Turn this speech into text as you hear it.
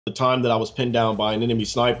The time that I was pinned down by an enemy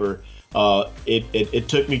sniper, it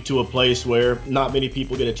took me to a place where not many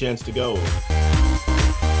people get a chance to go.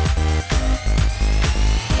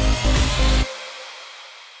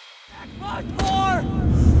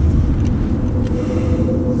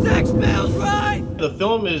 The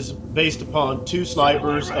film is based upon two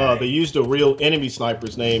snipers. They used a real enemy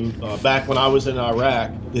sniper's name back when I was in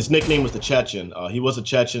Iraq. His nickname was the Chechen. He was a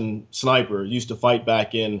Chechen sniper, used to fight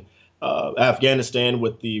back in Afghanistan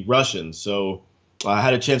with the Russians. So I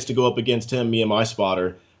had a chance to go up against him, me and my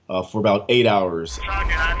spotter, for about 8 hours.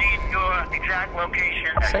 Sergeant, I need your exact location.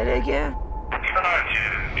 Say that again?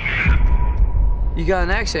 Sergeant. You got an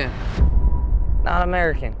accent. Not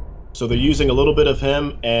American. So they're using a little bit of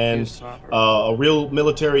him and a real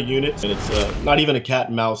military unit. And it's not even a cat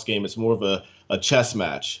and mouse game. It's more of a chess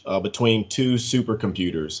match between two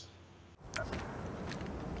supercomputers.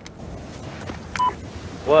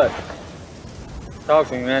 What? Talk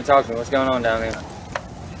to me, man. Talk to me. What's going on down there?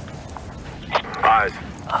 Eyes.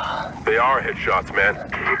 They are headshots, man.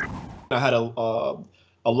 I had a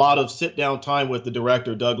lot of sit-down time with the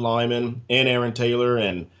director, Doug Lyman, and Aaron Taylor,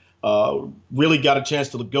 and really got a chance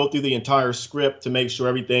to go through the entire script to make sure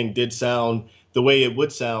everything did sound the way it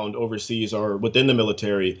would sound overseas or within the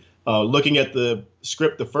military. Looking at the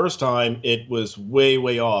script the first time, it was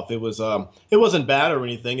way off. It wasn't bad or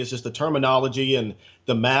anything. It's just the terminology and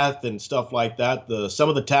the math and stuff like that. Some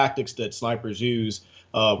of the tactics that snipers use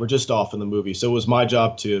were just off in the movie. So it was my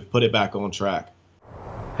job to put it back on track.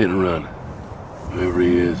 Hit and run. Whoever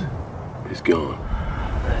he is, he's gone.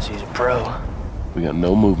 Unless he's a pro. We got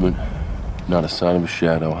no movement, not a sign of a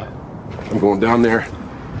shadow. I'm going down there,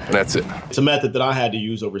 and that's it. It's a method that I had to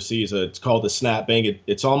use overseas. It's called the snap bang.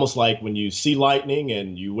 It's almost like when you see lightning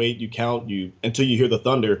and you wait, you count until you hear the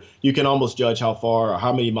thunder, you can almost judge how far or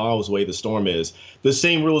how many miles away the storm is. The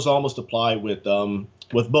same rules almost apply with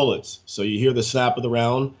bullets. So you hear the snap of the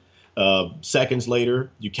round. Seconds later,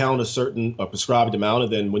 you count a certain prescribed amount,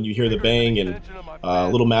 and then when you hear the bang and a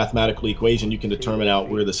little mathematical equation, you can determine out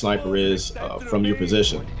where the sniper is from your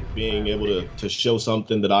position. Being able to show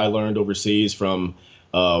something that I learned overseas from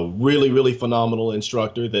a really phenomenal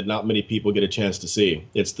instructor that not many people get a chance to see.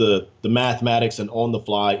 It's the mathematics and on the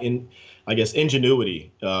fly, I guess,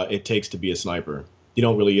 ingenuity it takes to be a sniper. You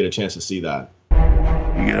don't really get a chance to see that.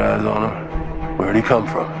 You get eyes on him? Where'd he come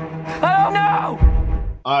from? I don't know!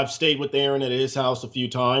 I've stayed with Aaron at his house a few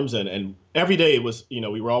times, and every day it was,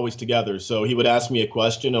 we were always together. So he would ask me a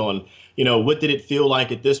question on, what did it feel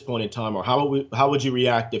like at this point in time, or how would you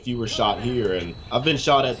react if you were shot here? And I've been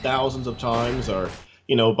shot at thousands of times, or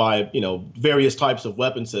by various types of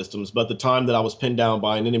weapon systems. But the time that I was pinned down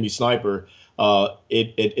by an enemy sniper,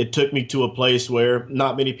 it took me to a place where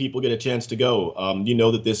not many people get a chance to go. You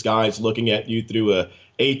know that this guy's looking at you through a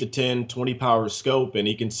 8 to 10, 20 power scope, and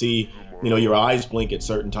he can see, your eyes blink at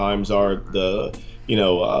certain times, or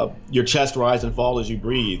your chest rise and fall as you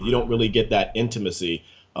breathe. You don't really get that intimacy,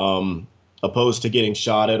 opposed to getting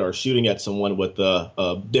shot at or shooting at someone with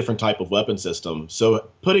a different type of weapon system. So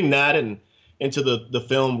putting that into the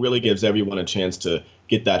film really gives everyone a chance to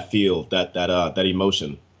get that feel, that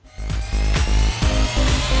emotion.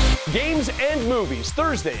 Games and Movies,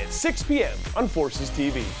 Thursday at 6 p.m. on Forces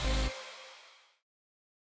TV.